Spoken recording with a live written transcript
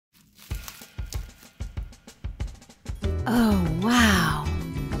Oh, wow.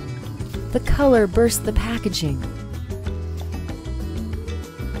 The color burst the packaging.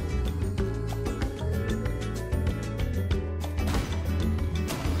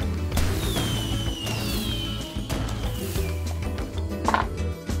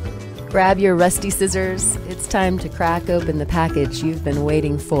 Grab your rusty scissors. It's time to crack open the package you've been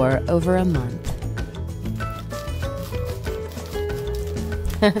waiting for over a month.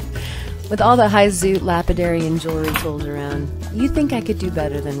 With all the high zoot lapidary and jewelry tools around, you think I could do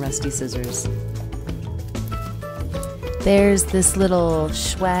better than rusty scissors. There's this little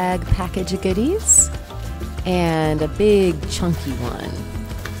swag package of goodies and a big chunky one.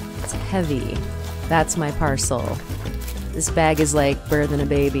 It's heavy. That's my parcel. This bag is like birthing a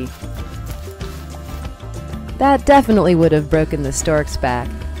baby. That definitely would have broken the stork's back.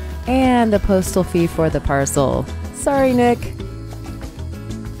 And the postal fee for the parcel. Sorry, Nick.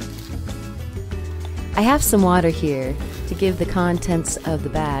 I have some water here to give the contents of the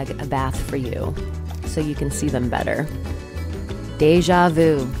bag a bath for you, so you can see them better. Deja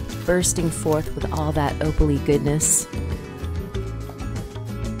vu, bursting forth with all that opal-y goodness.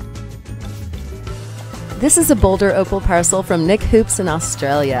 This is a Boulder Opal parcel from Nick Hoops in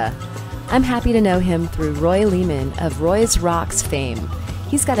Australia. I'm happy to know him through Roy Lehman of Roy's Rocks fame.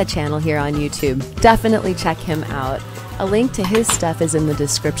 He's got a channel here on YouTube. Definitely check him out. A link to his stuff is in the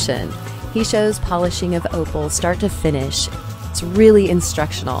description. He shows polishing of opal start to finish. It's really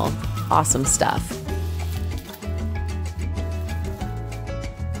instructional. Awesome stuff.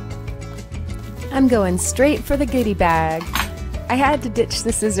 I'm going straight for the goodie bag. I had to ditch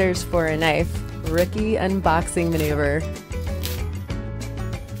the scissors for a knife. Rookie unboxing maneuver.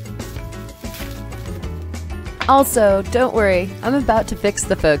 Also, don't worry, I'm about to fix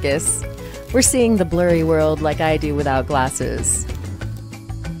the focus. We're seeing the blurry world like I do without glasses.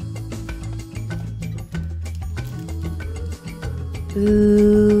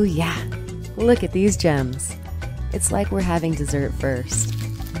 Ooh, yeah. Look at these gems. It's like we're having dessert first.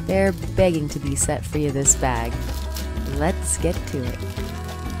 They're begging to be set free of this bag. Let's get to it.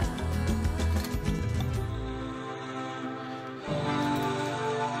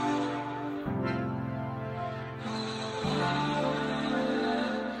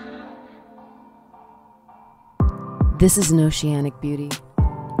 This is an oceanic beauty.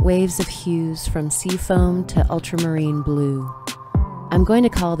 Waves of hues from seafoam to ultramarine blue. I'm going to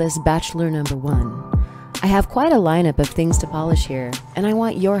call this Bachelor Number 1. I have quite a lineup of things to polish here, and I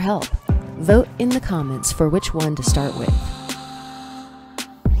want your help. Vote in the comments for which one to start with.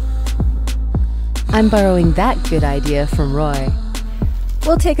 I'm borrowing that good idea from Roy.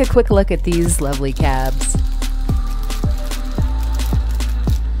 We'll take a quick look at these lovely cabs.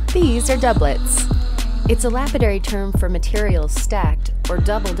 These are doublets. It's a lapidary term for materials stacked or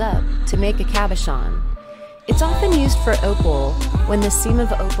doubled up to make a cabochon. It's often used for opal when the seam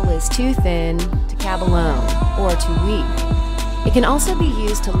of opal is too thin to cab alone or too weak. It can also be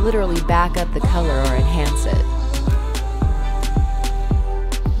used to literally back up the color or enhance it.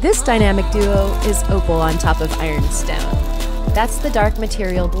 This dynamic duo is opal on top of ironstone. That's the dark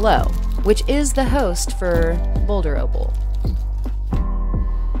material below, which is the host for Boulder Opal.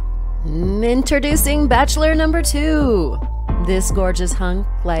 Introducing Bachelor Number 2. This gorgeous hunk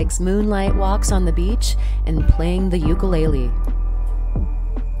likes moonlight walks on the beach and playing the ukulele.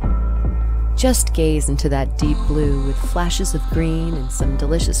 Just gaze into that deep blue with flashes of green and some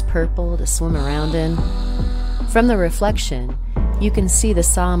delicious purple to swim around in. From the reflection, you can see the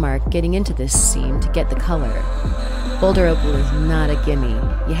saw mark getting into this seam to get the color. Boulder Opal is not a gimme.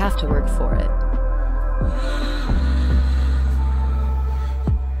 You have to work for it.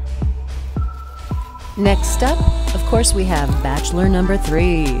 Next up, of course, we have Bachelor Number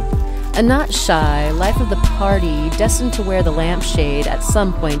 3. A not shy, life of the party, destined to wear the lampshade at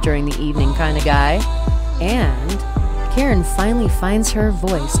some point during the evening kind of guy. And Karen finally finds her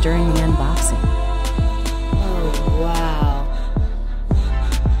voice during the unboxing. Oh, wow.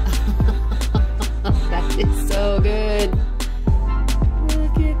 That is so good.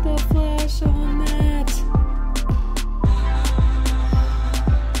 Look at the flash on that.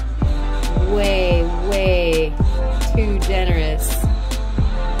 Way too generous.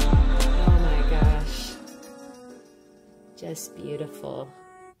 Oh my gosh. Just beautiful.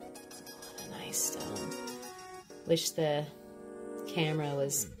 What a nice stone. Wish the camera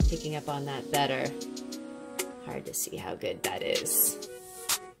was picking up on that better. Hard to see how good that is.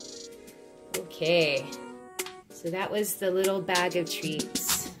 Okay. So that was the little bag of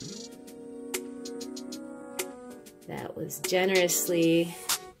treats. That was generously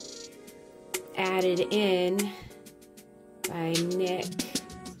added in by Nick.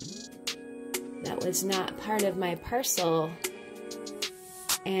 That that was not part of my parcel,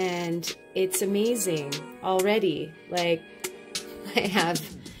 and it's amazing already. Like, I have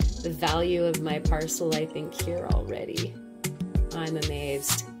the value of my parcel, I think, here already. I'm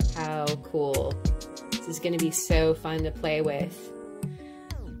amazed. How cool. This is going to be so fun to play with.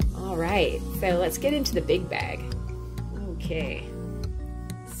 All right, so let's get into the big bag. Okay,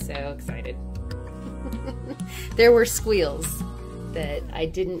 so excited. There were squeals that I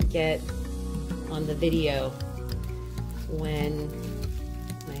didn't get on the video when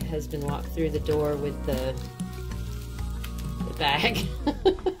my husband walked through the door with the bag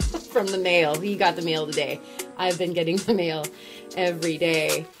from the mail. He got the mail today. I've been getting the mail every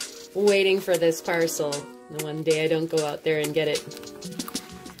day, waiting for this parcel. And one day I don't go out there and get it.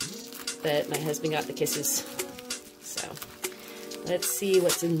 But my husband got the kisses. So let's see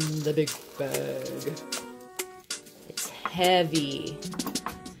what's in the big bag. It's heavy.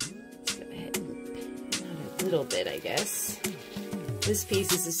 Let's go ahead and pin out a little bit, I guess. This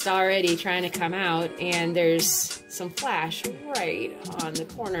piece is just already trying to come out, and there's some flash right on the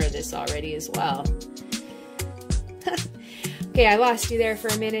corner of this already as well. Okay, I lost you there for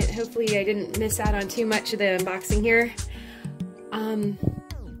a minute. Hopefully I didn't miss out on too much of the unboxing here.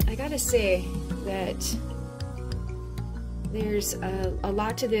 I gotta say that there's a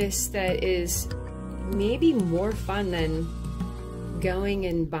lot to this that is maybe more fun than going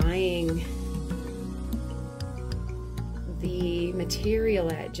and buying the material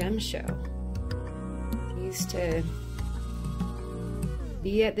at Gem Show. I used to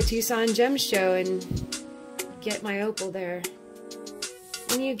be at the Tucson Gem Show and get my opal there.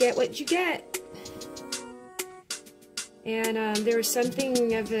 And you get what you get. And there was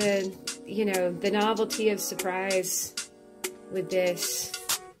something of a, you know, the novelty of surprise with this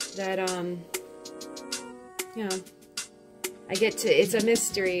that, you know, I get to, it's a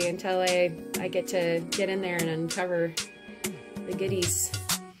mystery until I get to get in there and uncover the goodies.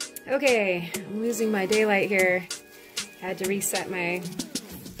 Okay, I'm losing my daylight here. Had to reset my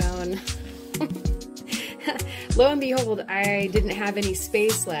phone. Lo and behold, I didn't have any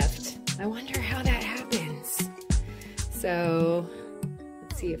space left. I wonder how that happens. So,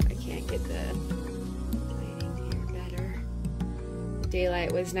 let's see if I can't get the lighting here better. The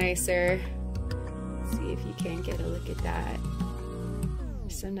daylight was nicer. Let's see if you can get a look at that.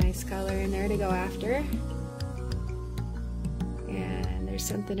 There's some nice color in there to go after. And there's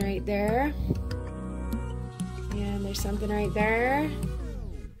something right there. And there's something right there.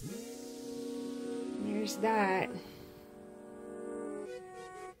 There's that.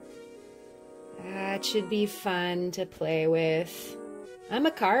 That should be fun to play with. I'm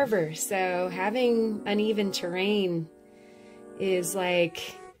a carver, so having uneven terrain is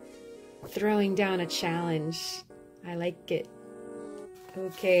like throwing down a challenge. I like it.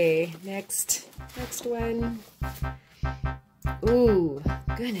 Okay, next one. Ooh,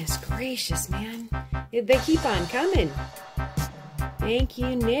 goodness gracious, man. They keep on coming. Thank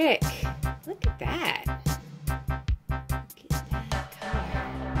you, Nick. Look at that. Look at that color.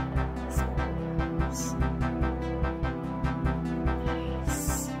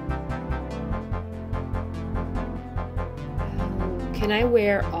 Nice. Oh, can I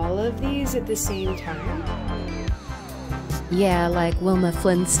wear all of these at the same time? Yeah, like Wilma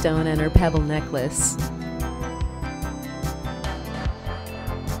Flintstone and her pebble necklace.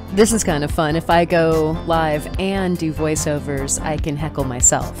 This is kind of fun. If I go live and do voiceovers, I can heckle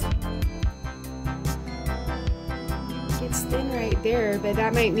myself. It's thin right there, but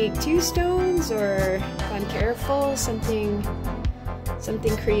that might make 2 stones, or if I'm careful, something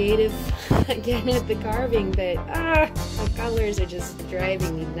creative again with the carving, but the colors are just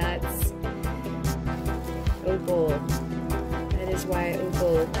driving me nuts. Opal. That is why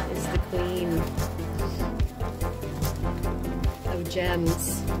opal is the queen of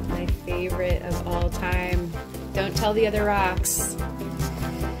gems. My favorite of all time. Don't tell the other rocks.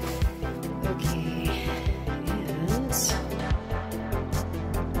 Okay, and oh,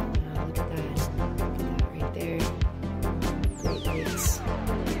 look at that right there. Great lights.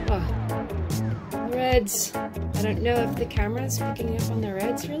 Oh, the reds. I don't know if the camera's picking up on the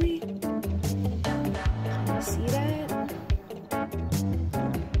reds really. Can you see that?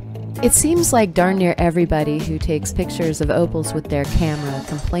 It seems like darn near everybody who takes pictures of opals with their camera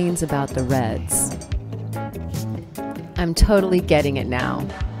complains about the reds. I'm totally getting it now.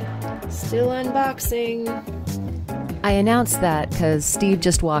 Still unboxing. I announced that because Steve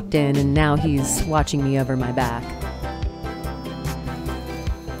just walked in and now he's watching me over my back.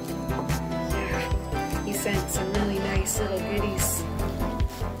 Yeah, he sent some really nice little goodies.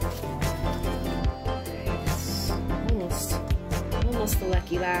 Almost the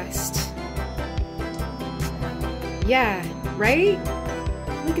lucky last. Yeah, right?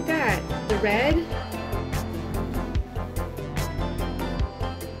 Look at that. The red.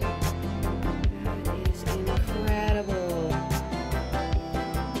 That is incredible.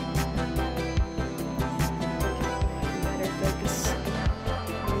 Better focus.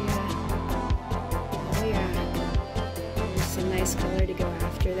 Oh yeah. There's some nice color to go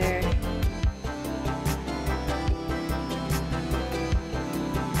after there.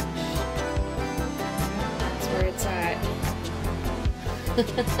 That's where it's at. There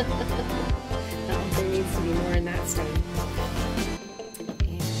needs to be more in that stone.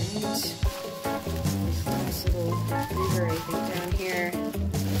 And this last little river, I think, down here.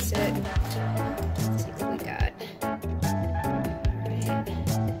 That's it. Let's see what we got. Alright.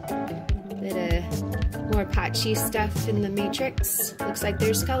 Bit of more patchy stuff in the matrix. Looks like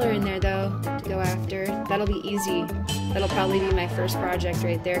there's color in there though to go after. That'll be easy. That'll probably be my first project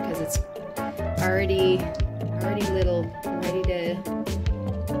right there because it's already little, ready to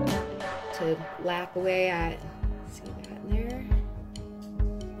lap away at. See that in there?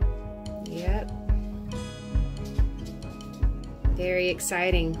 Yep. Very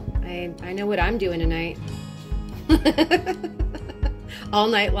exciting. I know what I'm doing tonight. All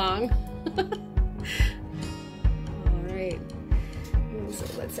night long. All right. So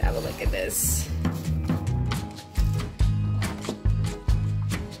let's have a look at this.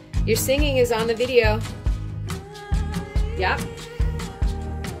 Your singing is on the video. Yep.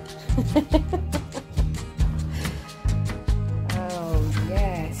 Oh,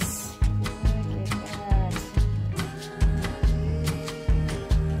 yes. Look at that.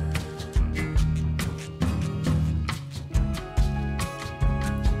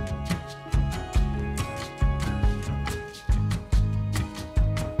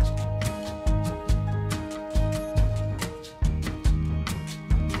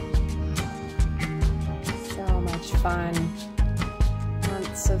 So much fun.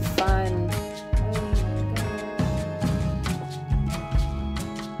 Lots of fun.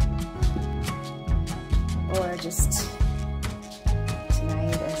 Or just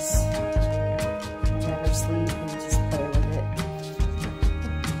tonight as I never sleep and just play with it.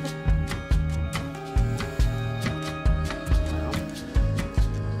 Wow.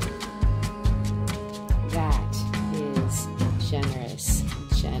 That is generous,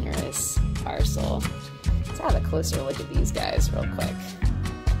 generous parcel. Let's have a closer look at these guys real quick.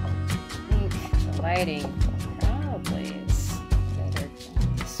 I think the lighting probably is better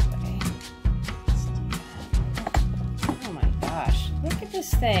going this way. Let's do that. Oh my gosh, look at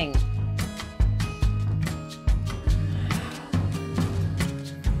this thing.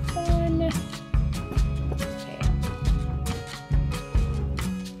 Fun. Okay.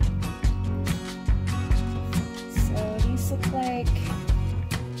 So these look like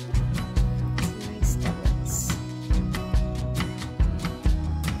nice doublets.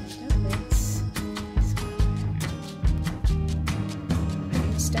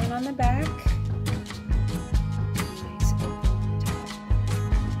 Stone on the back. Nice opal on the top.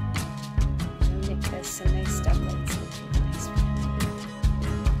 And Nick has some nice doublets.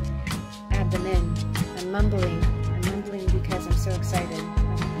 Add them in. I'm mumbling because I'm so excited.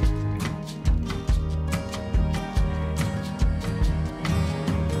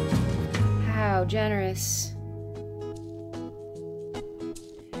 How generous.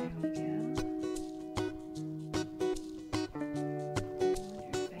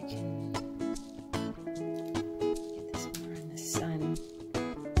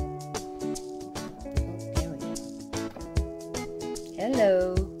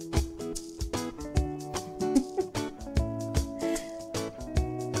 Hello.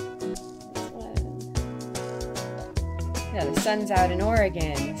 Yeah, the sun's out in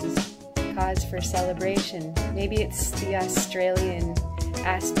Oregon. This is cause for celebration. Maybe it's the Australian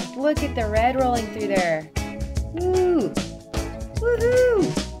aspect. Look at the red rolling through there. Woo! Woohoo!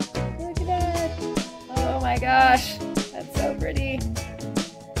 Look at that. Oh my gosh. That's so pretty. Is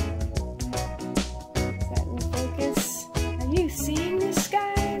that in focus? Are you seeing this,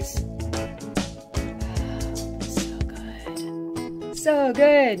 guys? Oh, so good. So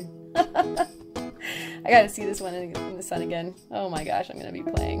good. I gotta see this one in the sun again. Oh my gosh, I'm gonna be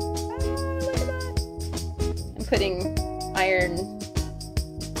playing. Ah, look at that. I'm putting iron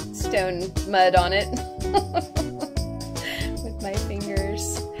stone mud on it with my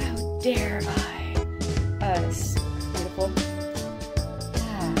fingers. How dare I? It's beautiful.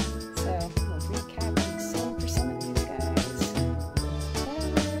 Yeah, so we'll recap and sew for some of these guys.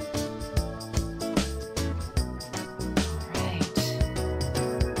 Alright.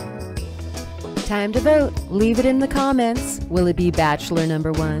 Time to vote. Leave it in the comments. Will it be Bachelor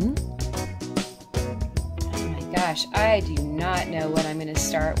number 1? Oh my Gosh, I do not know what I'm going to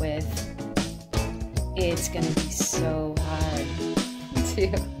start with. It's going to be so hard to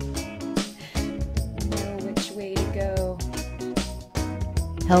know which way to go.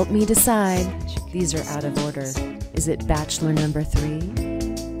 Help me decide. These are out of order. Is it bachelor number 3?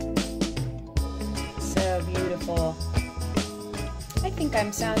 So beautiful. I think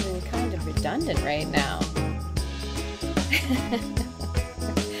I'm sounding kind of redundant right now.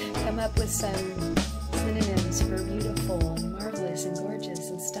 Come up with some synonyms for beautiful and marvelous and gorgeous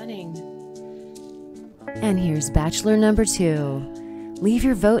and stunning. And here's bachelor number 2. Leave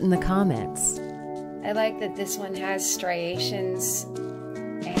your vote in the comments. I like that this one has striations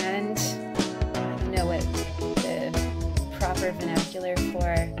and I don't know what the proper vernacular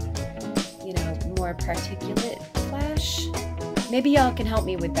for, you know, more particulate flash. Maybe y'all can help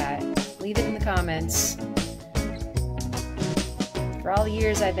me with that. Leave it in the comments. For all the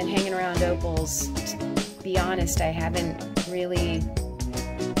years I've been hanging around opals, to be honest, I haven't really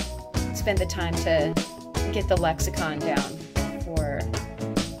spent the time to get the lexicon down for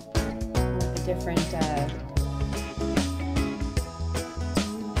the different,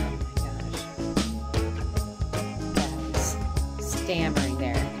 oh my gosh, yeah, stammering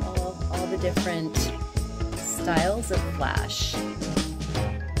there. All the different styles of flash.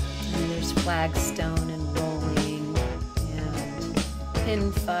 And there's flagstone and rolling and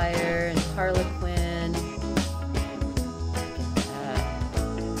pinfire and harlequin. Look at that.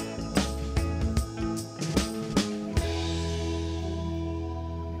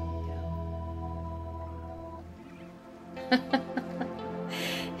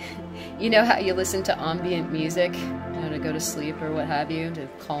 You know how you listen to ambient music, you know, to go to sleep or what have you, to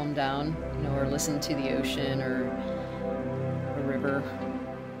calm down, you know, or listen to the ocean or a river,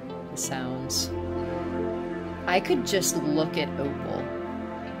 the sounds. I could just look at opal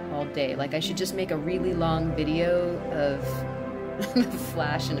all day. Like I should just make a really long video of the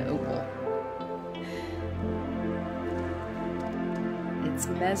flash and opal. It's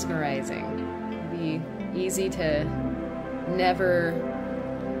mesmerizing. It'd be easy to never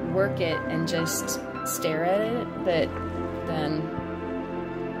work it and just stare at it, but then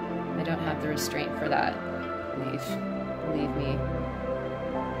I don't have the restraint for that. Believe me,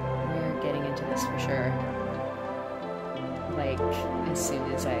 we're getting into this for sure. Like as soon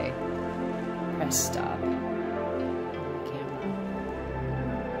as I press stop on the camera.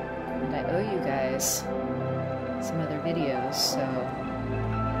 And I owe you guys some other videos, so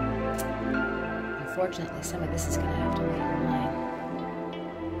unfortunately some of this is gonna have to wait in line.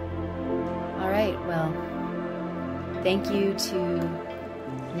 Alright, well, thank you to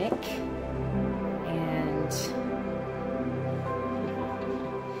Nick and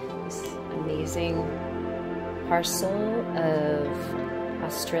this amazing parcel of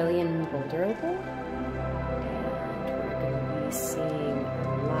Australian Boulder Opal. And we're going to be seeing a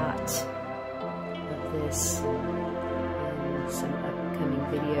lot of this in some upcoming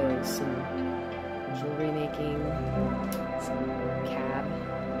videos, some jewelry making, some cab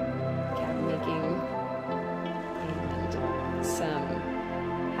making, and some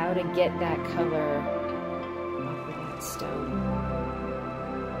how to get that color off of that stone.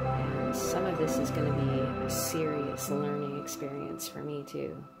 And some of this is going to be a serious learning experience for me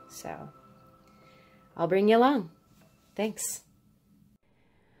too. So I'll bring you along. Thanks.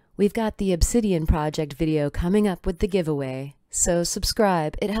 We've got the Obsidian Project video coming up with the giveaway, so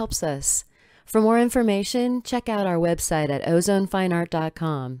subscribe, it helps us. For more information, check out our website at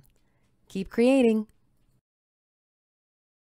ozonefineart.com. Keep creating.